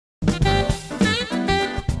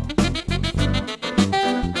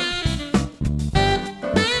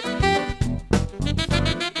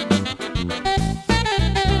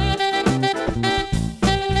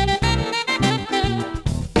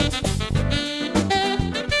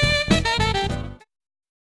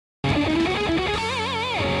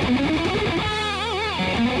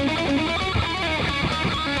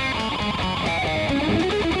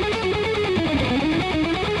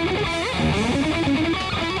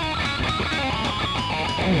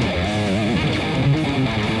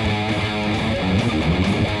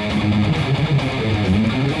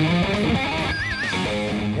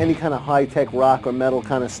kind of high-tech rock or metal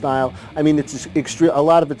kind of style, I mean, it's a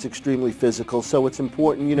lot of it's extremely physical, so it's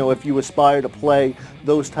important, you know, if you aspire to play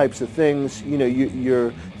those types of things, you know,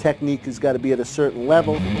 your technique has got to be at a certain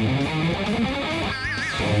level.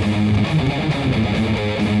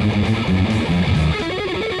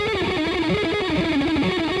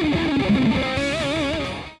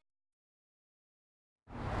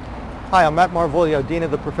 Hi, I'm Matt Marvoglio, Dean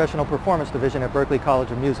of the Professional Performance Division at Berklee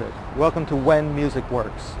College of Music. Welcome to When Music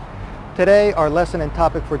Works. Today, our lesson and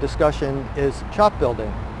topic for discussion is chop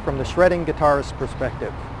building from the shredding guitarist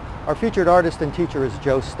perspective. Our featured artist and teacher is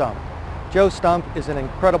Joe Stump. Joe Stump is an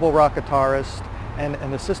incredible rock guitarist and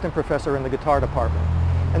an assistant professor in the guitar department.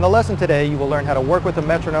 In the lesson today, you will learn how to work with a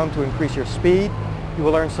metronome to increase your speed. You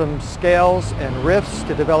will learn some scales and riffs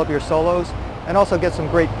to develop your solos, and also get some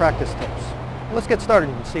great practice tips. Let's get started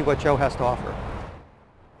and see what Joe has to offer.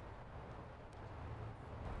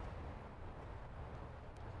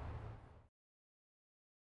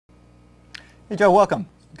 Hey Joe, welcome.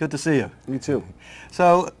 Good to see you. You too.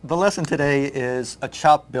 So the lesson today is a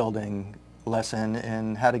chop building lesson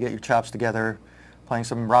in how to get your chops together playing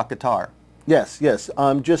some rock guitar. Yes, yes.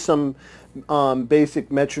 Just some basic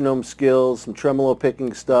metronome skills, some tremolo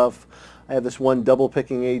picking stuff. I have this one double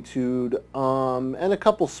picking etude, and a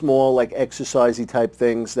couple small like exercisey type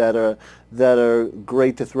things that are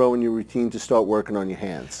great to throw in your routine to start working on your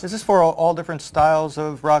hands. Is this for all different styles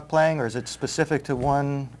of rock playing, or is it specific to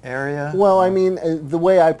one area? Well, I mean, the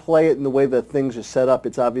way I play it and the way that things are set up,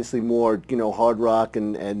 it's obviously more, you know, hard rock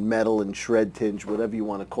and metal and shred tinge, whatever you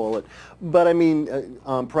want to call it. But I mean,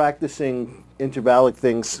 practicing intervallic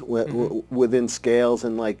things within scales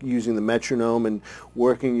and like using the metronome and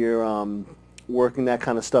working your working that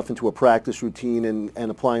kind of stuff into a practice routine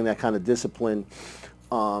and applying that kind of discipline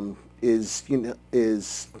is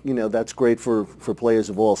that's great for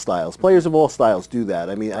players of all styles. Players of all styles do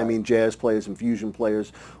that. I mean jazz players and fusion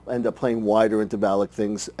players end up playing wider intervallic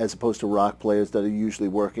things as opposed to rock players that are usually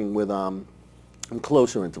working with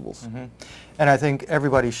closer intervals. Mm-hmm. And I think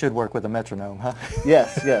everybody should work with a metronome, huh?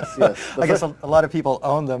 Yes, yes, yes. I guess a lot of people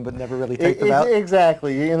own them but never really take them out.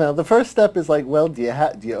 Exactly. You know, the first step is like, well, do you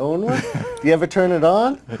own one? Do you ever turn it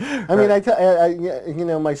on? I mean, you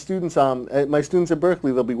know, my students at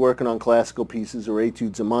Berklee, they'll be working on classical pieces or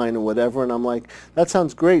etudes of mine or whatever, and I'm like, that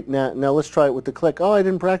sounds great. Now let's try it with the click. Oh, I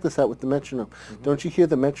didn't practice that with the metronome. Mm-hmm. Don't you hear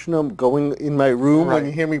the metronome going in my room when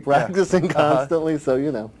you hear me practicing constantly? So,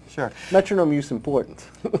 you know. Sure. Metronome use important.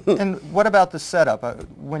 And what about the setup?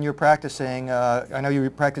 When you're practicing, I know you're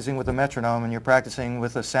practicing with a metronome and you're practicing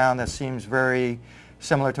with a sound that seems very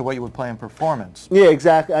similar to what you would play in performance. Yeah,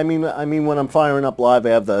 exactly. I mean, when I'm firing up live, I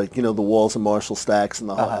have the the walls and Marshall stacks and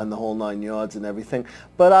the and the whole 9 yards and everything.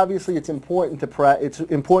 But obviously, it's important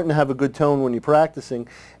to have a good tone when you're practicing,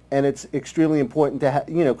 and it's extremely important to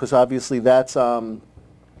because obviously that's going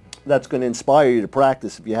to inspire you to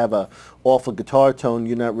practice. If you have a awful guitar tone,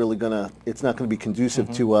 you're not really it's not going to be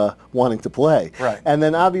conducive to wanting to play. Right. And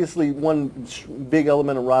then obviously one big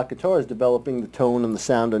element of rock guitar is developing the tone and the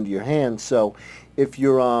sound under your hand. So if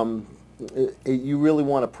you're you really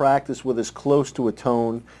want to practice with as close to a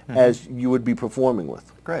tone as you would be performing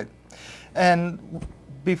with. Great. And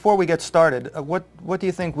before we get started, what do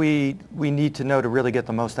you think we need to know to really get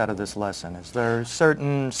the most out of this lesson? Is there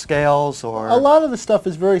certain scales or? A lot of the stuff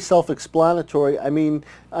is very self-explanatory. I mean,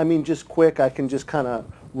 just quick, I can just kind of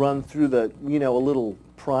run through the, a little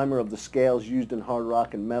primer of the scales used in hard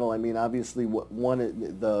rock and metal. I mean, obviously,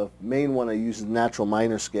 the main one I use is the natural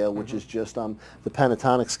minor scale, which is just the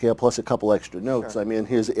pentatonic scale plus a couple extra notes. Sure. I mean,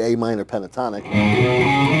 here's A minor pentatonic.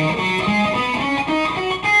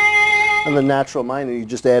 And the natural minor, you're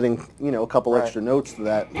just adding, a couple extra notes to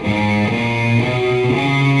that.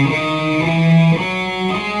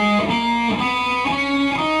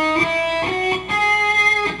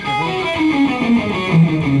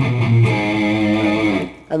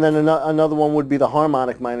 And then another one would be the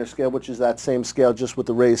harmonic minor scale, which is that same scale just with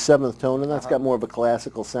the raised 7th tone, and that's got more of a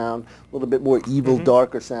classical sound, a little bit more evil,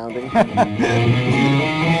 darker sounding.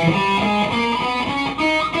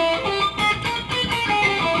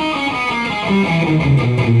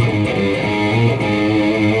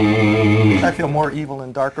 I feel more evil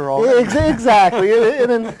and darker already. Exactly.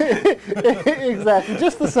 Exactly.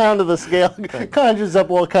 Just the sound of the scale conjures up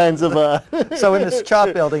all kinds of... So in this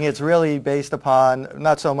chop building, it's really based upon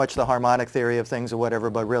not so much the harmonic theory of things or whatever,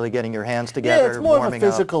 but really getting your hands together, yeah, it's more of a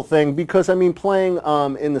physical thing because, I mean, playing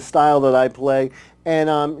in the style that I play,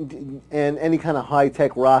 and any kind of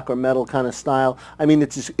high-tech rock or metal kind of style. I mean,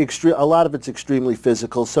 a lot of it's extremely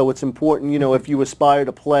physical, so it's important, you know, if you aspire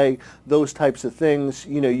to play those types of things,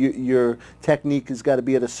 you know, your technique has got to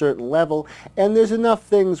be at a certain level. And there's enough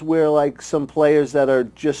things where, like, some players that are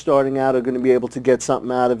just starting out are going to be able to get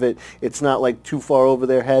something out of it. It's not, like, too far over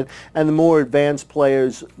their head. And the more advanced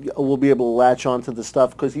players will be able to latch onto the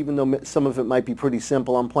stuff, because even though some of it might be pretty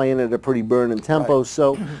simple, I'm playing at a pretty burning tempo. Right.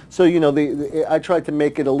 So you know, I tried to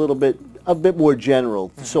make it a bit more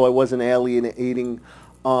general, so I wasn't alienating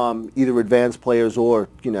either advanced players or,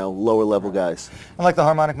 you know, lower level guys. And like the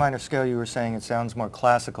harmonic minor scale, you were saying it sounds more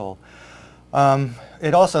classical.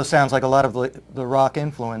 It also sounds like a lot of the rock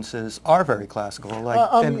influences are very classical,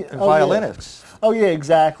 like in violinists. Yeah. Oh yeah,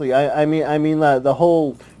 exactly. I mean the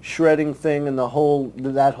whole shredding thing and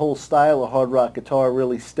that whole style of hard rock guitar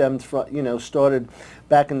really stemmed from, you know, started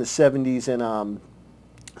back in the 70s and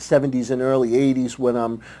early 80s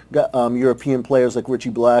when European players like Ritchie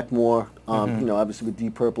Blackmore, you know, obviously with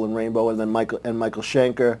Deep Purple and Rainbow, and then Michael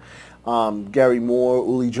Schenker, Gary Moore,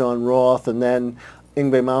 Uli John Roth, and then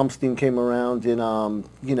Yngwie Malmsteen came around in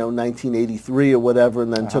you know, 1983 or whatever,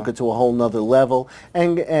 and then took it to a whole nother level.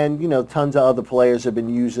 And you know, tons of other players have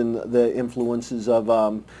been using the influences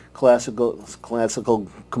of classical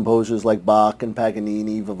composers like Bach and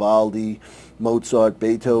Paganini, Vivaldi, Mozart,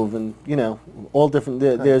 Beethoven, you know, all different.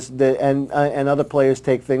 And other players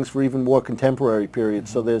take things for even more contemporary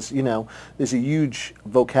periods. So there's, you know, there's a huge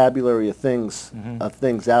vocabulary of things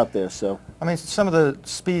out there. So I mean, some of the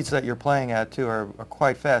speeds that you're playing at too are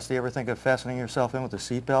quite fast. Do you ever think of fastening yourself in with a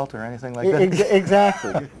seatbelt or anything like that?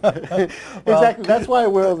 Exactly. Exactly. That's why I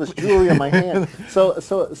wear all this jewelry on my hand.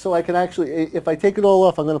 So I can actually, if I take it all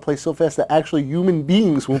off, I'm going to play so fast that actually human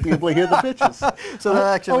beings won't be able to hear the pitches. So that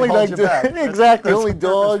actually holds you back. Exactly. Only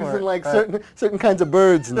dogs and like certain kinds of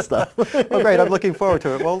birds and stuff. Well, great. I'm looking forward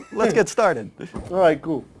to it. Well, let's get started. All right.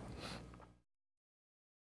 Cool.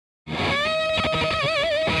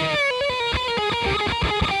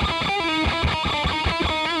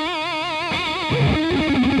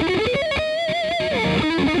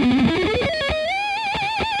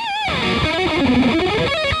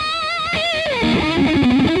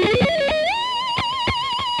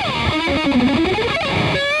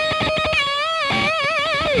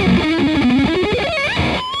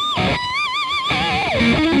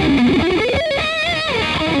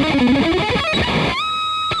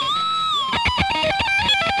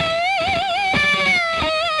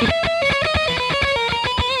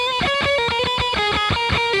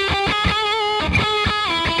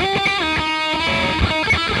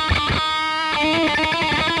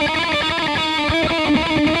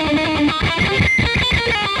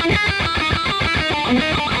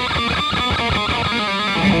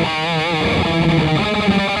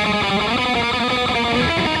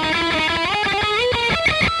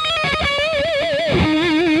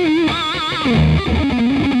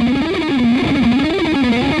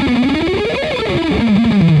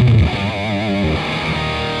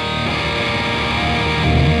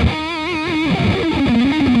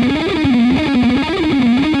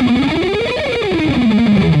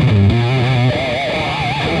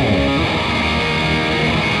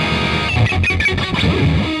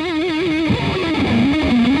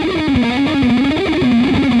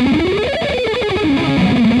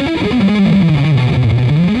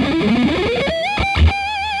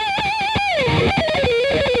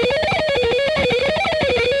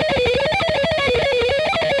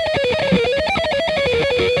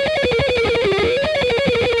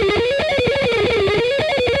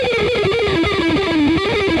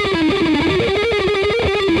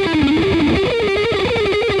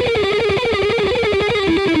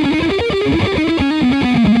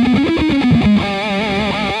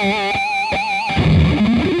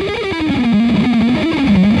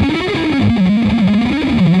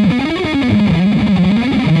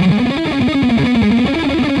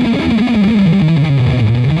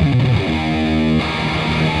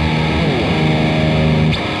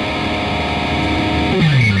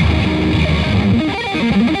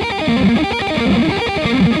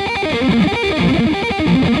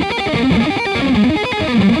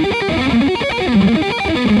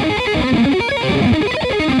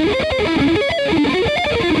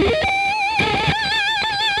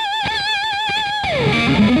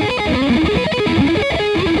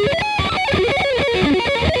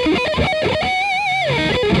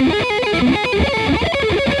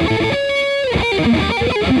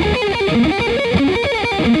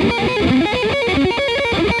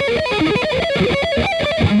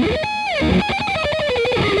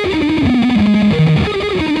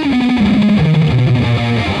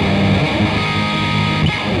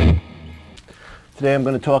 Today I'm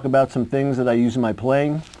going to talk about some things that I use in my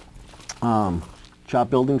playing,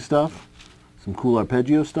 chop building stuff, some cool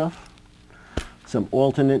arpeggio stuff, some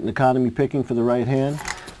alternate and economy picking for the right hand,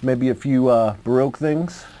 maybe a few Baroque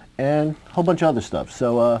things, and a whole bunch of other stuff.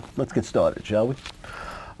 So let's get started, shall we?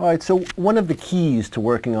 All right, so one of the keys to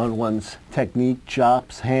working on one's technique,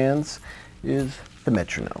 chops, hands, is the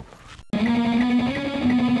metronome.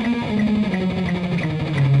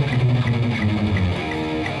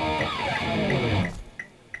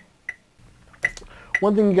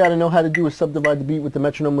 One thing you got to know how to do is subdivide the beat with the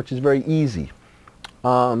metronome, which is very easy.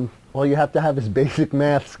 All you have to have is basic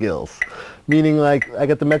math skills. Meaning, like, I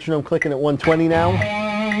got the metronome clicking at 120 now,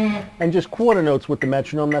 and just quarter notes with the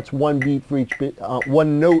metronome. That's one beat for each beat,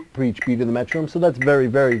 one note for each beat of the metronome. So that's very,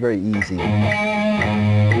 very, very easy. And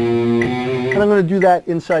I'm going to do that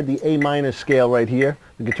inside the A minor scale right here,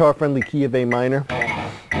 the guitar-friendly key of A minor.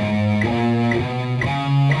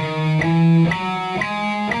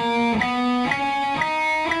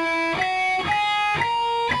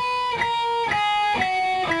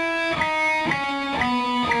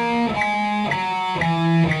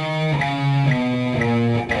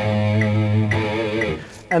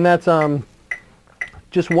 And that's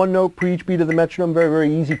just one note per each beat of the metronome, very,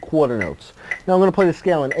 very easy quarter notes. Now I'm going to play the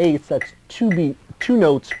scale in eighths. That's two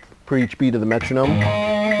notes per each beat of the metronome.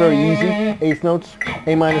 Very easy, eighth notes,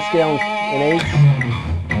 A minor scale in eighths.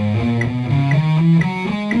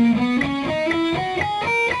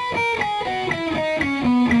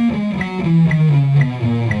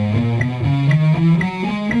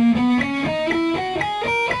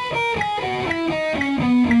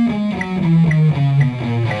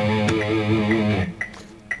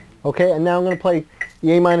 Okay, and now I'm going to play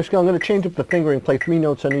the A minor scale. I'm going to change up the fingering, play 3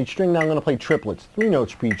 notes on each string. Now I'm going to play triplets, 3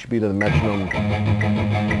 notes per each beat of the metronome.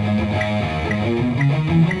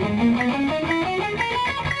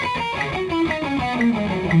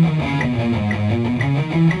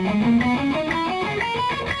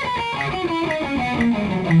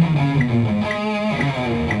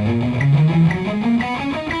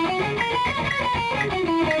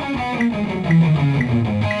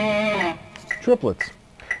 Triplets.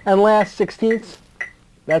 And last, 16ths,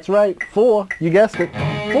 that's right, 4, you guessed it,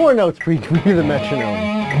 4 notes per each beat of the metronome.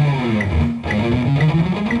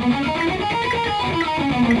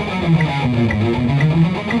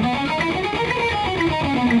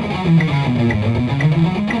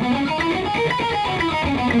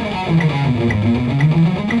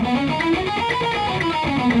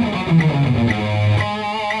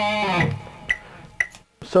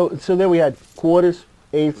 So there we had quarters,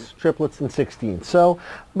 eighths, triplets, and 16ths. So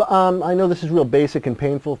I know this is real basic and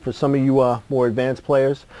painful for some of you more advanced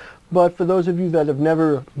players, but for those of you that have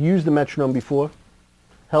never used the metronome before,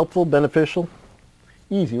 helpful, beneficial,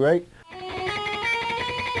 easy, right?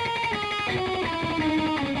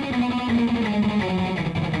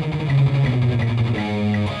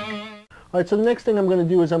 All right, so the next thing I'm going to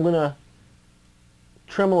do is I'm going to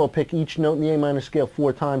tremolo pick each note in the A minor scale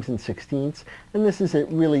 4 times in 16ths, and this is a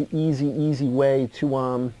really easy way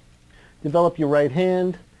to develop your right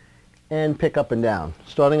hand and pick up and down.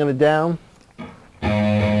 Starting on a down,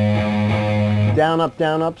 down,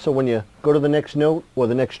 up, so when you go to the next note or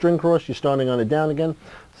the next string cross, you're starting on a down again.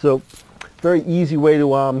 So very easy way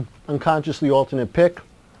to unconsciously alternate pick.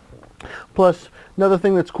 Plus, another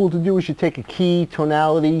thing that's cool to do is you take a key,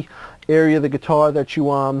 tonality, area of the guitar that you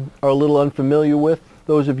are a little unfamiliar with,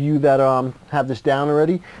 those of you that have this down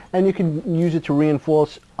already, and you can use it to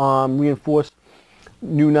reinforce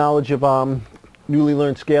new knowledge of newly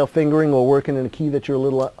learned scale fingering or working in a key that you're a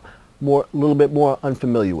little bit more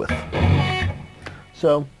unfamiliar with.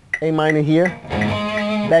 So A minor here,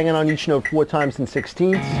 banging on each note 4 times in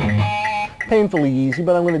 16ths. Painfully easy,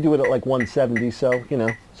 but I'm going to do it at like 170, so you know,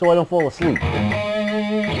 so I don't fall asleep.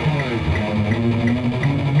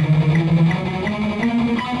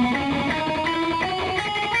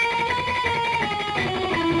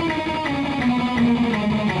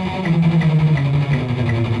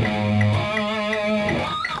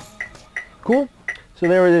 Cool. So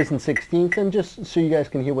there it is in 16ths, and just so you guys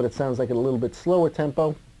can hear what it sounds like at a little bit slower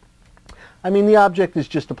tempo. I mean, the object is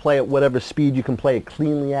just to play at whatever speed you can play it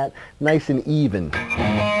cleanly at, nice and even.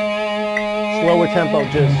 Slower tempo,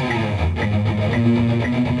 just...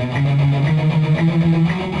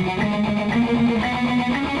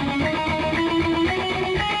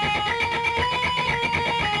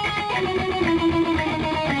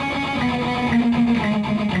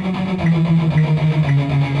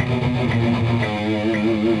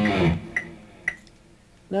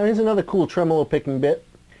 Now here's another cool tremolo picking bit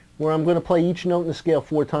where I'm going to play each note in the scale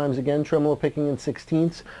 4 times again, tremolo picking in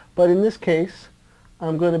 16ths. But in this case,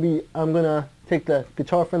 I'm going to take the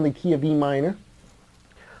guitar-friendly key of E minor,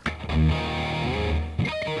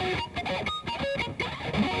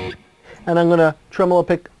 and I'm going to tremolo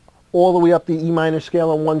pick all the way up the E minor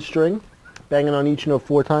scale on one string, banging on each note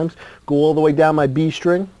 4 times. Go all the way down my B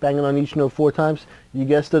string, banging on each note 4 times. You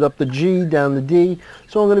guessed it, up the G, down the D.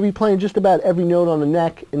 So I'm going to be playing just about every note on the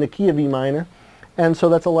neck in the key of E minor. And so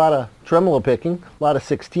that's a lot of tremolo picking, a lot of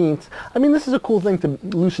 16ths. I mean, this is a cool thing to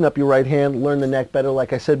loosen up your right hand, learn the neck better.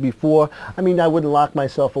 Like I said before, I mean, I wouldn't lock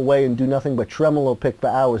myself away and do nothing but tremolo pick for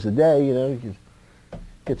hours a day. You know, you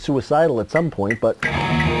get suicidal at some point, but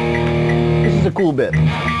this is a cool bit.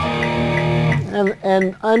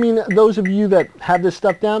 And I mean, those of you that have this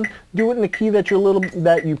stuff down, do it in a key that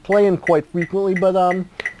you play in quite frequently, but a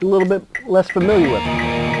little bit less familiar with.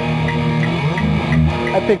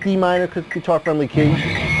 I picked E minor because guitar-friendly key.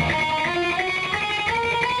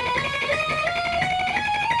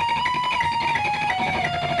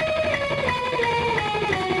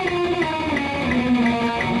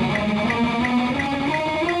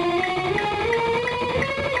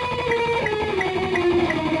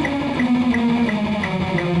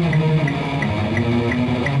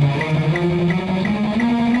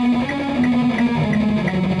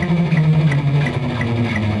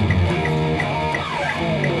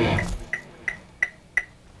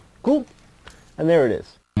 Cool. And there it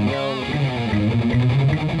is.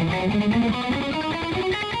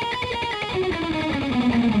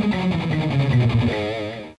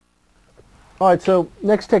 Alright, so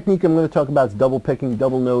next technique I'm going to talk about is double picking,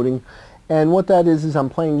 double noting. And what that is I'm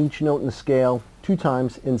playing each note in the scale 2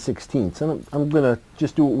 times in 16ths. And I'm going to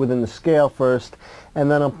just do it within the scale first,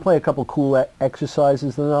 and then I'll play a couple cool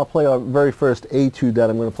exercises, and then I'll play our very first etude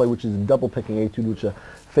that I'm going to play, which is a double picking etude, which is a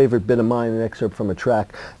favorite bit of mine, an excerpt from a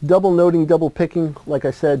track. Double noting, double picking, like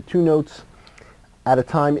I said, 2 notes at a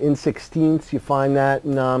time in 16ths. You find that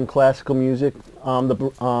in classical music.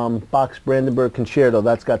 The Bach's Brandenburg Concerto,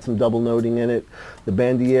 that's got some double noting in it. The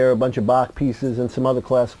Bandiera, a bunch of Bach pieces, and some other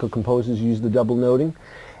classical composers use the double noting.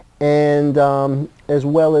 And as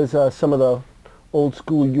well as some of the old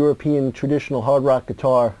school European traditional hard rock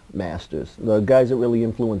guitar masters, the guys that really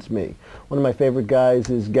influenced me. One of my favorite guys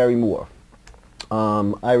is Gary Moore.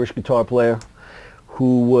 Irish guitar player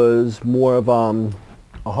who was more of a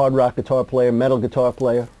hard rock guitar player, metal guitar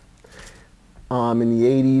player in the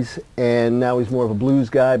 80s, and now he's more of a blues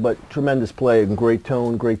guy, but tremendous player, great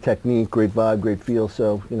tone, great technique, great vibe, great feel,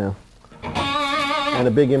 so, you know, and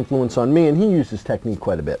a big influence on me, and he uses technique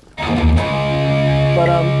quite a bit.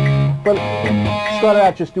 But started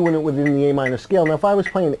out just doing it within the A minor scale. Now if I was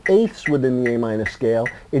playing eighths within the A minor scale,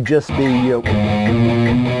 it'd just be, you know,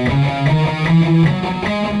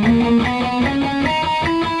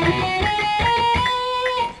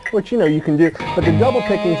 which, you know, you can do, but the double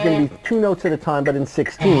picking is going to be 2 notes at a time, but in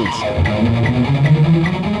 16ths.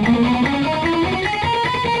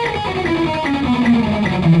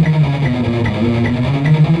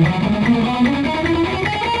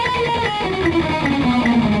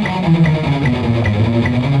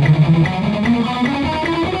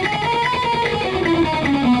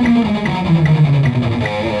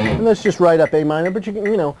 And let's just write up A minor, but you can,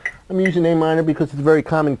 you know, I'm using A minor because it's a very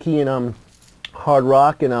common key in hard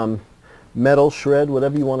rock and metal, shred,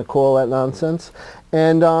 whatever you want to call that nonsense,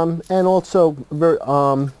 and also very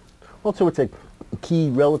also it's a key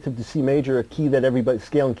relative to C major, a key that everybody,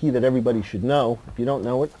 scale and key that everybody should know. If you don't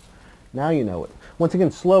know it, now you know it. Once again,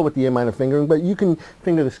 slow with the A minor fingering, but you can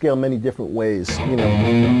finger the scale many different ways, you know.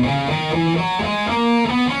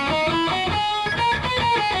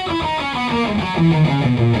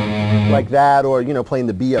 Like that, or, you know, playing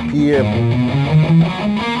the B up here.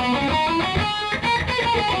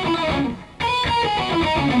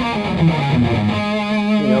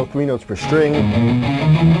 You know, 3 notes per string.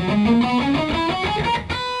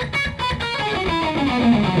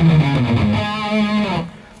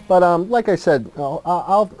 But like I said,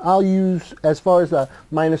 I'll use, as far as the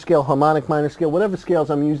minor scale, harmonic minor scale, whatever scales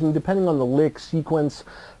I'm using, depending on the lick, sequence,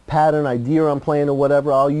 pattern, idea I'm playing or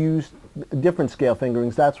whatever, I'll use different scale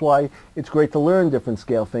fingerings. That's why it's great to learn different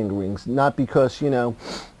scale fingerings. Not because, you know,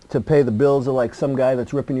 to pay the bills or like some guy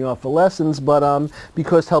that's ripping you off for lessons, but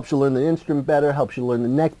because it helps you learn the instrument better, helps you learn the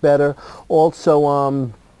neck better.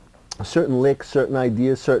 Also, certain licks, certain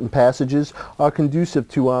ideas, certain passages are conducive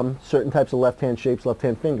to certain types of left-hand shapes,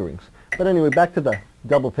 left-hand fingerings. But anyway, back to the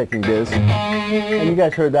double picking biz. And you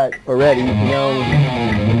guys heard that already, you know.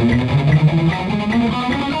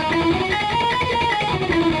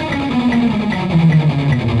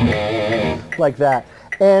 Like that.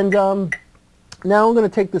 And now I'm going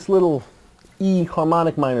to take this little E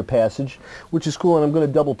harmonic minor passage, which is cool, and I'm going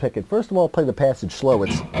to double pick it. First of all, play the passage slow.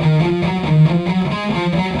 It's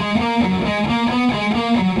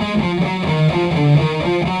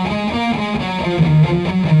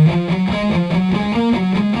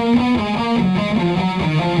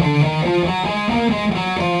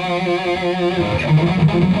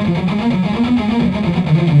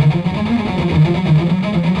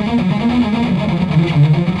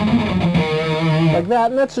that,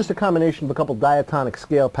 and that's just a combination of a couple diatonic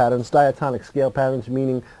scale patterns. Diatonic scale patterns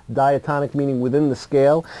meaning diatonic meaning within the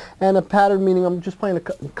scale, and a pattern meaning I'm just playing a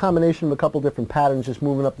combination of a couple different patterns, just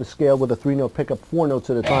moving up the scale with a 3-note pickup, 4 notes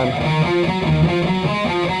at a time.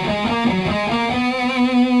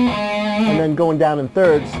 And then going down in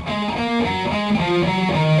thirds.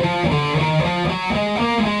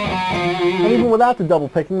 And even without the double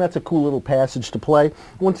picking, that's a cool little passage to play.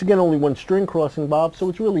 Once again, only one string crossing, Bob, so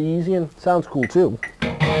it's really easy and sounds cool too.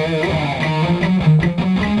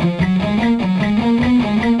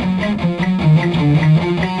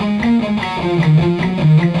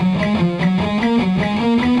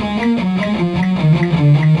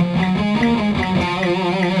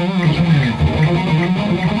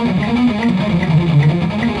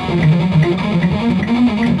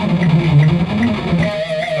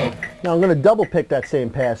 Now I'm going to double pick that same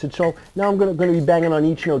passage, so now I'm going to be banging on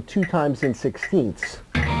each note 2 times in 16ths.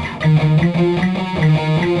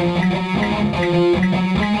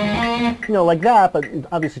 You know, like that, but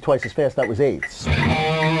obviously twice as fast. That was 8ths.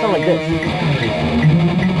 Sound like this.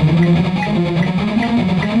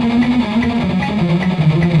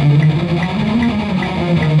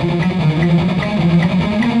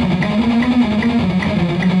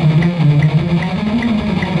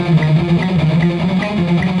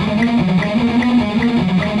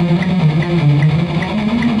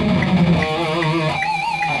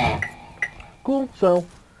 Cool, so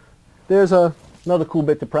there's another cool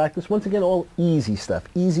bit to practice. Once again, all easy stuff,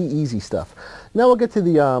 easy stuff. Now we'll get to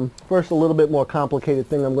the first a little bit more complicated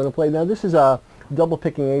thing I'm going to play. Now this is a double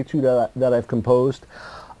picking etude that I've composed,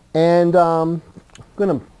 and I'm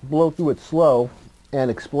going to blow through it slow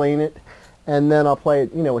and explain it, and then I'll play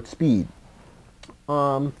it, you know, at speed.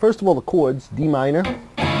 First of all, the chords: D minor,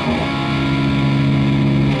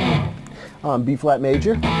 B flat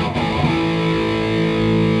major,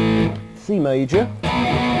 C major,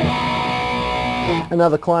 and now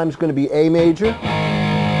the climb is going to be A major,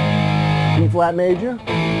 B flat major,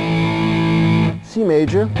 C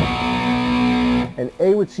major, and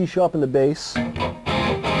A with C sharp in the bass,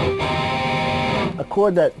 a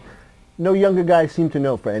chord that no younger guys seem to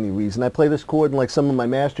know for any reason. I play this chord in like some of my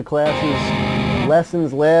master classes,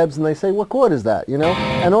 lessons, labs, and they say, what chord is that, you know?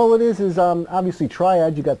 And all it is obviously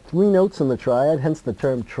triad. You got 3 notes in the triad, hence the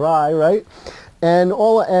term tri, right? And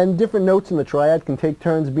different notes in the triad can take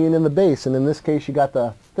turns being in the bass, and in this case you got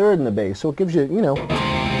the 3rd in the bass, so it gives you, you know,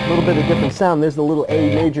 a little bit of different sound. There's the little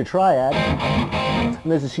A major triad,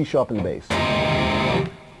 and there's a C sharp in the bass.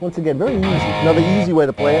 Once again, very easy. Another easy way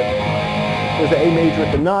to play it. There's the A major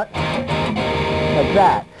at the nut, like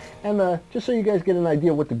that. And just so you guys get an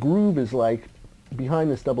idea what the groove is like behind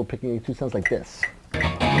this double picking etude, sounds like this.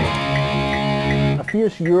 A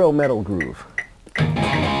fierce Euro metal groove.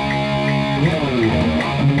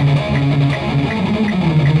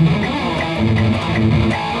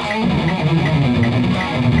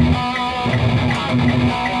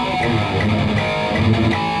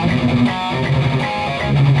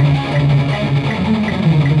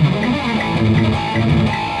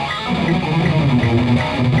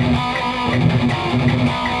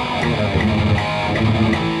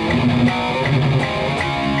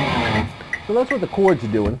 So that's what the chords are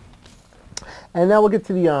doing. And now we'll get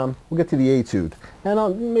to the etude.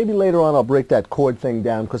 And maybe later on I'll break that chord thing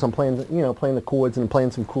down, because I'm playing, you know, playing the chords and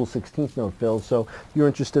playing some cool 16th note fills. So if you're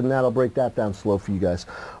interested in that, I'll break that down slow for you guys.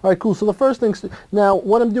 All right, cool. So the first thing, now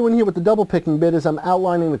what I'm doing here with the double picking bit is I'm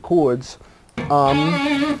outlining the chords.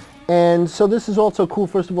 And so this is also cool.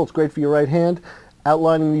 First of all, it's great for your right hand,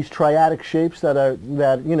 outlining these triadic shapes that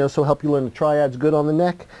you know, so help you learn the triads good on the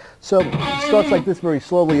neck. So it starts like this very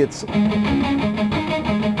slowly. It's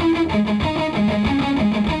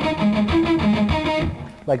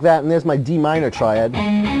like that, and there's my D minor triad,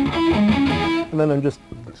 and then I'm just,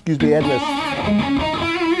 excuse me, adding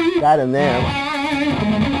that in there.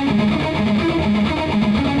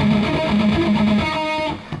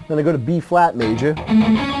 Then I go to B flat major, B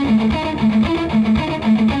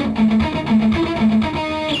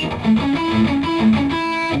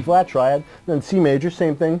flat triad, then C major,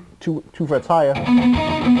 same thing, two frets higher,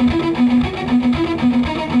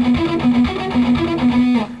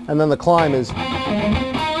 and then the climb is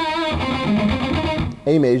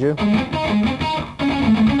A major,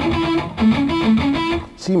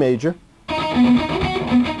 C major,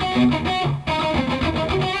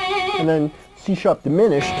 and then C sharp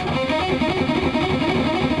diminished,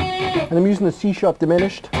 and I'm using the C sharp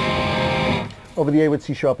diminished over the A with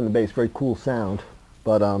C sharp in the bass. Very cool sound,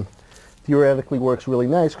 but theoretically works really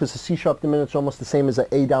nice because the C sharp diminished is almost the same as an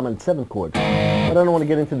A dominant 7th chord. But I don't want to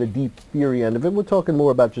get into the deep theory end of it. We're talking more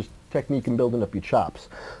about just technique in building up your chops.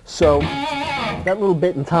 So that little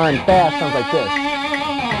bit in time fast sounds like this.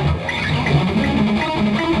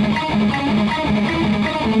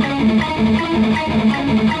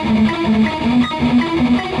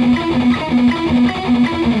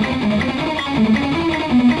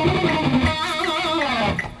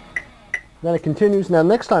 Then it continues. Now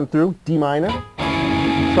next time through, D minor,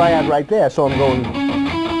 triad right there. So I'm going.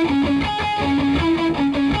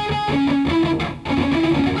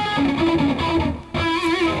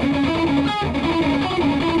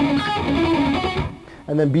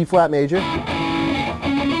 And then B flat major.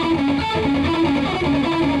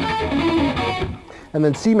 And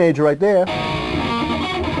then C major right there.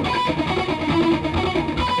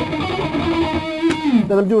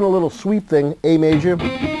 Then I'm doing a little sweep thing, A major,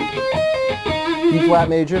 B flat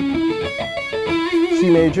major, C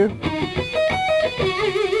major,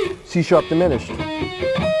 C sharp diminished.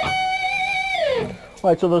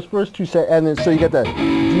 Alright, so those first two set, and then so you get the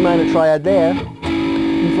D minor triad there,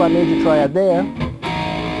 B flat major triad there,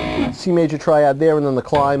 C major triad there, and then the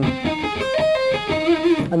climb.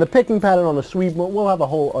 And the picking pattern on the sweep, we'll have a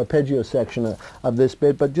whole arpeggio section of this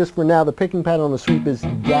bit, but just for now, the picking pattern on the sweep is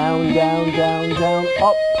down, down, down, down,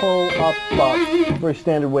 up, pull, up, up. Very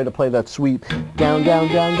standard way to play that sweep. Down, down,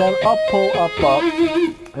 down, down, up, pull, up, up,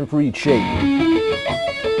 and for each shape.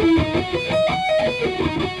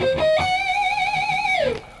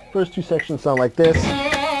 First two sections sound like this.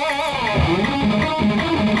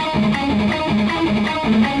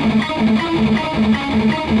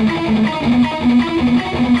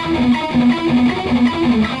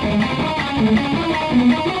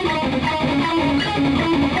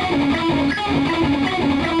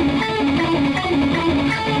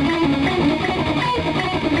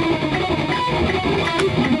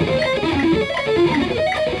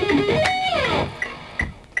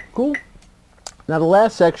 Cool. Now the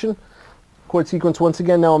last section, chord sequence once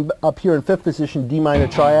again. Now I'm up here in fifth position, D minor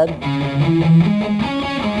triad.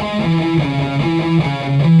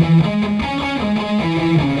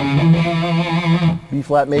 B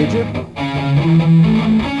flat major.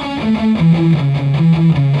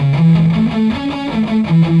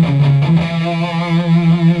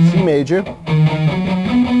 C major.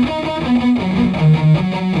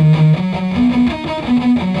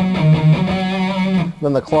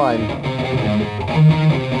 Then the climb.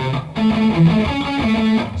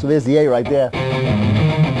 So there's the A right there.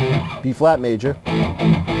 B flat major.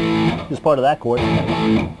 Just part of that chord.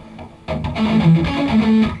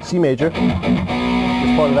 C major.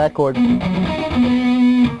 Just part of that chord.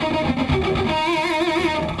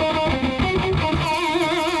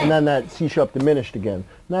 And then that C sharp diminished again.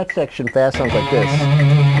 And that section fast sounds like this.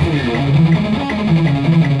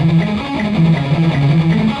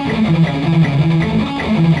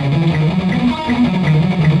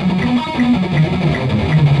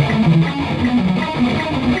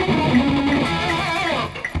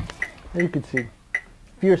 You can see,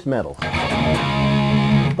 fierce metal.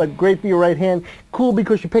 But great for your right hand. Cool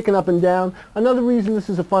because you're picking up and down. Another reason this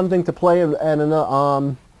is a fun thing to play, and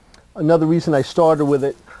another reason I started with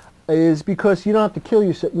it, is because you don't have to kill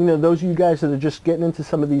yourself. You know, those of you guys that are just getting into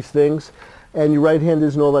some of these things, and your right hand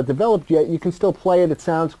isn't all that developed yet, you can still play it. It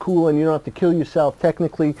sounds cool, and you don't have to kill yourself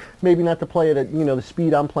technically. Maybe not to play it at, you know, the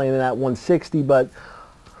speed I'm playing it at, 160, but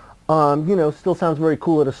you know, still sounds very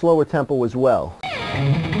cool at a slower tempo as well.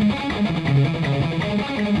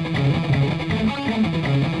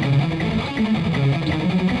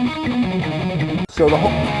 So the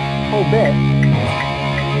whole bit.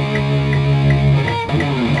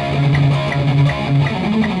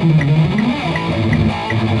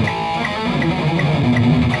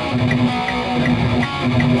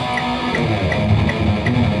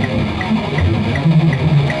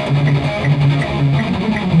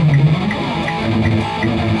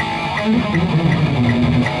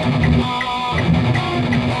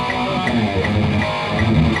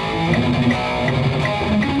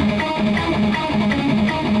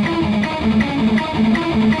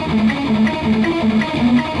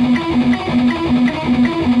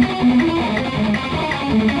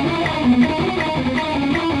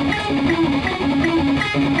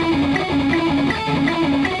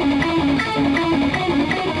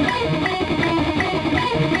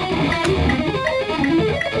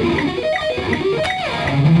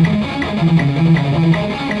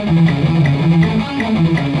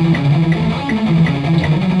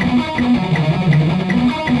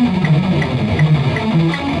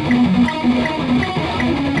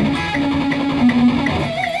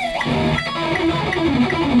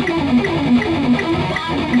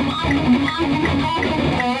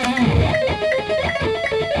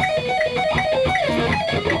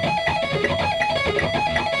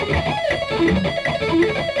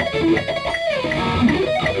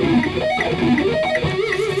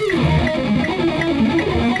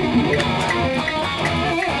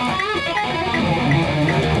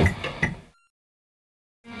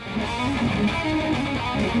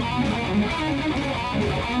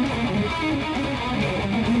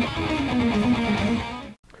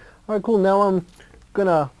 All right, cool. Now I'm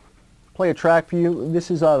gonna play a track for you. This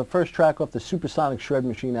is the first track off the Supersonic Shred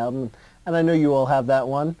Machine album, and I know you all have that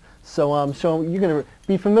one. So so you're gonna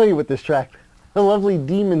be familiar with this track, "The Lovely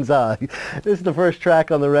Demon's Eye." This is the first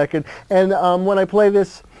track on the record, and when I play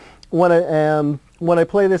this, I'm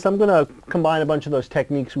gonna combine a bunch of those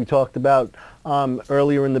techniques we talked about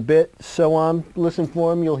earlier in the bit. So listen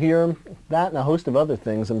for them. You'll hear them. That and a host of other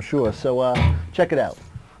things, I'm sure. So check it out.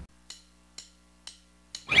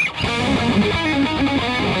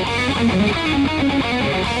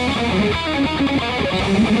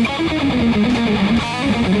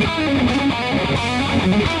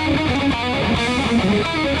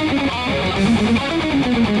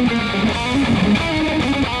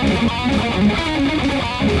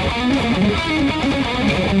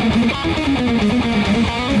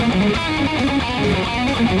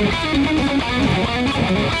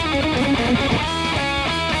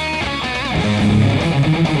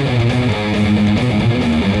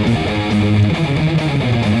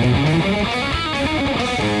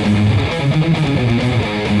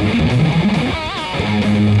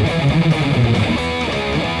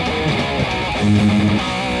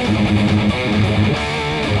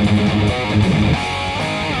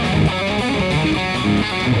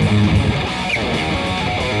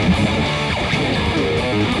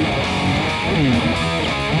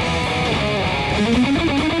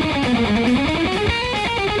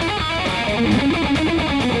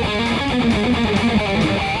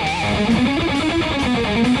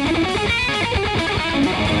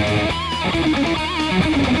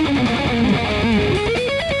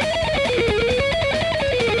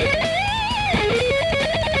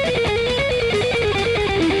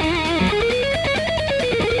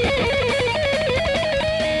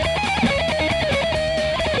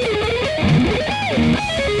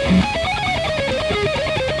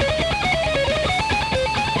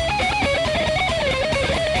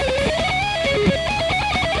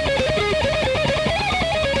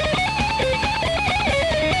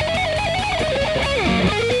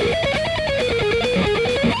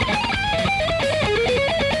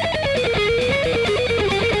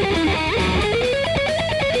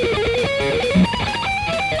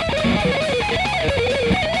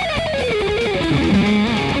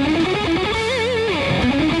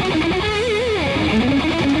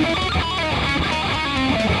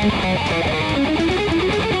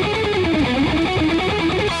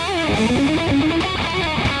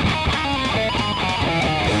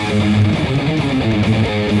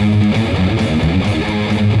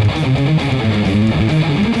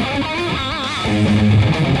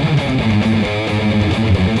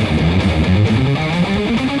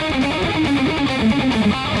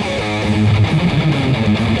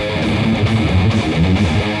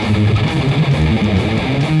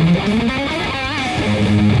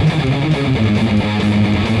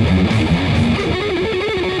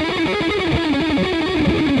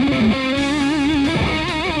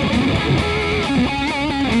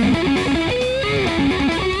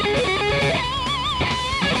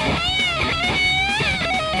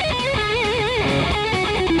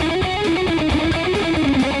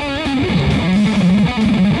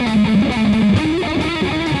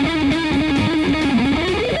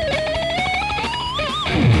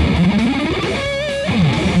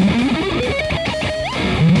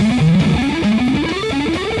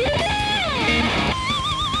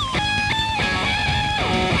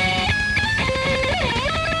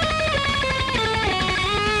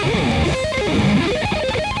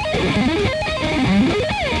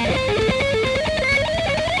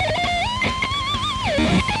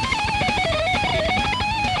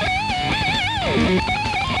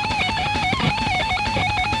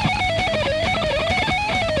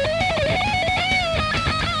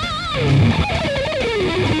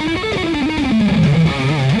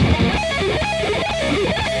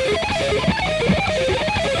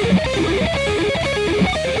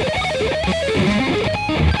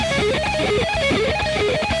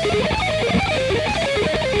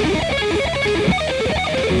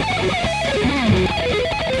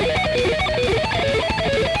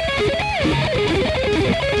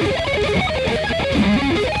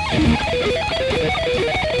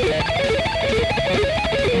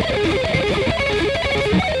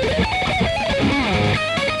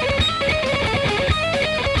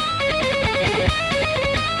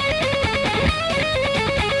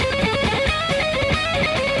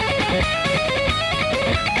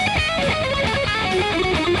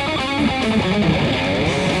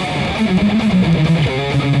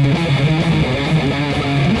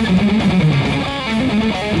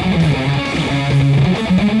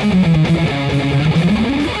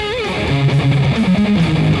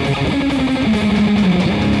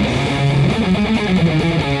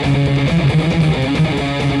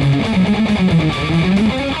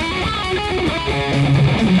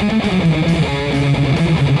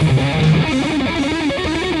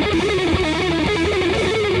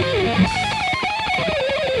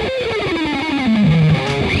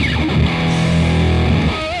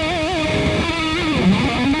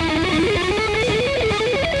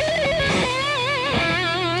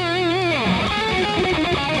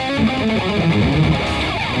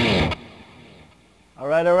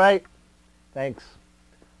 Thanks.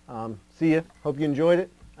 See ya. Hope you enjoyed it.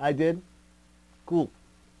 I did. Cool.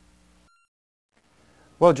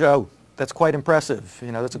 Well, Joe, that's quite impressive.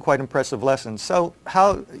 You know, that's a quite impressive lesson. So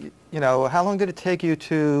how long did it take you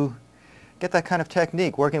to get that kind of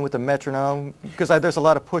technique, working with the metronome? Because there's a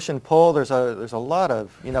lot of push and pull. There's a lot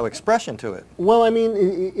of, expression to it. Well, I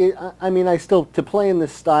mean, I still, to play in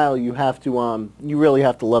this style, you have to, you really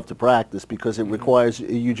have to love to practice, because it requires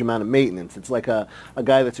a huge amount of maintenance. It's like a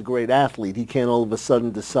guy that's a great athlete. He can't all of a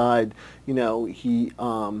sudden decide, he's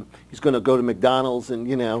going to go to McDonald's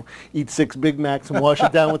and, eat 6 Big Macs and wash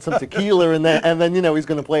it down with some tequila, and then he's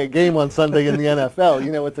going to play a game on Sunday in the NFL.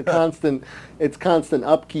 It's constant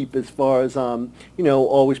upkeep as far as,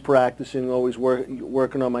 always practicing, always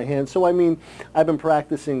working on my hands. So, I mean, I've been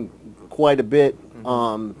practicing quite a bit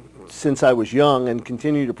since I was young, and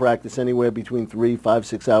continue to practice anywhere between 3, 5,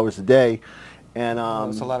 6 hours a day. And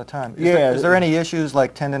that's a lot of time. Is there any issues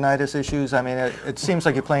like tendonitis issues? I mean, it seems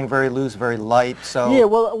like you're playing very loose, very light. So yeah,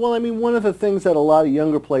 well, I mean, one of the things that a lot of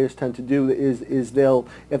younger players tend to do is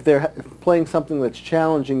if they're playing something that's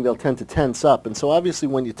challenging, they'll tend to tense up. And so obviously,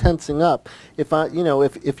 when you're tensing up, if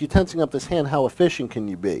you're tensing up this hand, how efficient can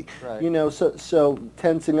you be? Right. So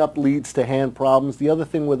tensing up leads to hand problems. The other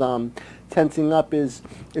thing with tensing up is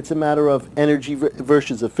it's a matter of energy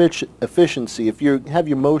versus efficiency. If you have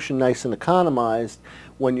your motion nice and economized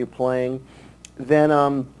when you're playing, then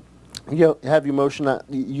you have your motion,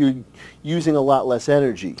 you're using a lot less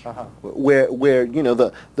energy. Where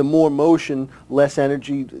the more motion, less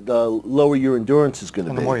energy, the lower your endurance is going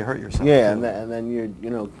to be. And the more you hurt yourself. Yeah, and then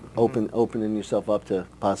you're opening yourself up to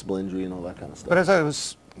possible injury and all that kind of stuff. But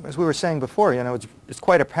as we were saying before, it's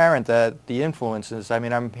quite apparent that the influences, I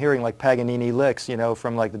mean, I'm hearing like Paganini licks,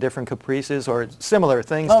 from like the different caprices or similar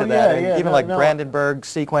things to that, yeah, even Brandenburg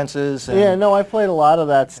sequences. And yeah, no, I played a lot of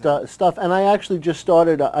that stuff, and I actually just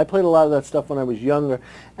started. I played a lot of that stuff when I was younger,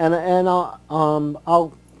 and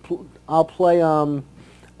I'll play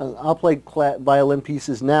violin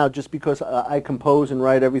pieces now, just because I compose and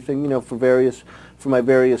write everything, for my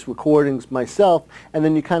various recordings myself, and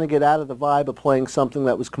then you kind of get out of the vibe of playing something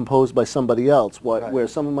that was composed by somebody else. Where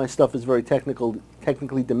some of my stuff is very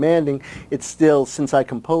technically demanding, it's still, since I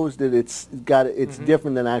composed it, it's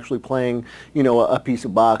different than actually playing, a piece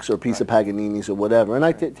of Bach's or a piece of Paganini's or whatever. And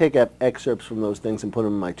I take excerpts from those things and put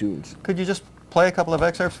them in my tunes. Could you just play a couple of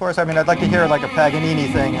excerpts for us? I mean, I'd like to hear like a Paganini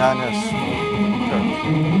thing on this. Sure.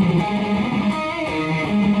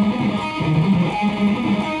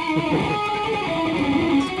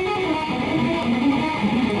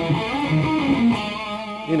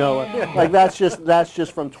 Like that's just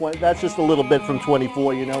from that's just a little bit from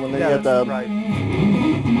 24, and then you get the right.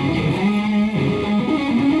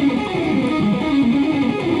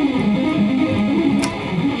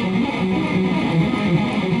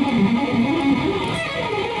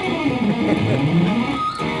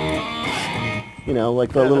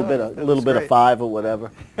 Like a little bit of 5 or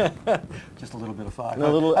whatever. Just a little bit of 5. A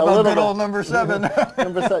little good bit. Old number 7.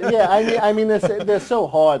 Number 7. Yeah, I mean they're so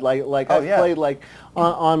hard. Like I played like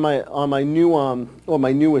on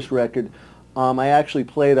my newest record. I actually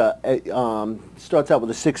played starts out with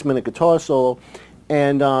a 6-minute guitar solo,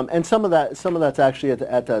 and some of that's actually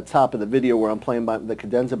at the top of the video where I'm playing the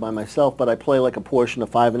cadenza by myself. But I play like a portion of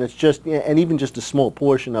 5, and it's just and even just a small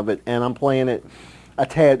portion of it, and I'm playing it a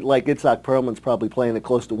tad, like Itzhak Perlman's probably playing it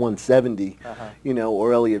close to 170,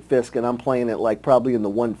 or Elliot Fisk, and I'm playing it like probably in the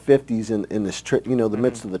 150s in this the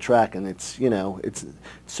midst of the track, and it's it's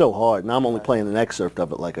so hard, and I'm only playing an excerpt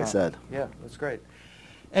of it, like I said. Yeah, that's great.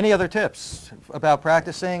 Any other tips about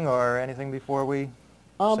practicing or anything before we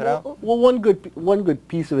set out? Well, one good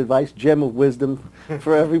piece of advice, gem of wisdom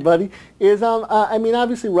for everybody, is I mean,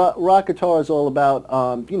 obviously rock guitar is all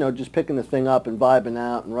about just picking the thing up and vibing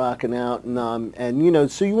out and rocking out,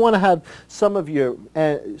 and so you want to have some of your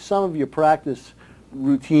practice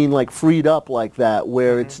routine like freed up like that,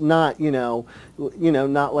 where it's not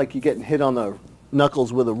not like you're getting hit on the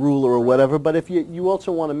knuckles with a ruler or whatever, but if you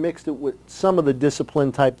also want to mix it with some of the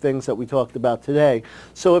discipline type things that we talked about today.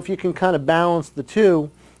 So if you can kind of balance the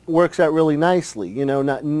two, works out really nicely.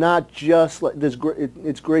 Not just like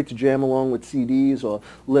it's great to jam along with CDs or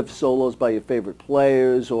lift solos by your favorite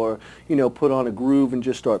players, or put on a groove and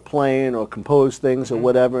just start playing, or compose things or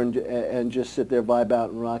whatever, and just sit there, vibe out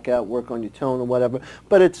and rock out, work on your tone or whatever.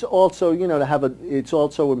 But it's also it's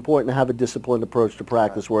also important to have a disciplined approach to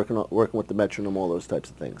practice, working with the metronome, all those types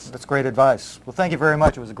of things. That's great advice. Well, thank you very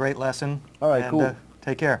much. It was a great lesson. All right, cool.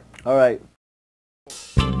 Take care. All right.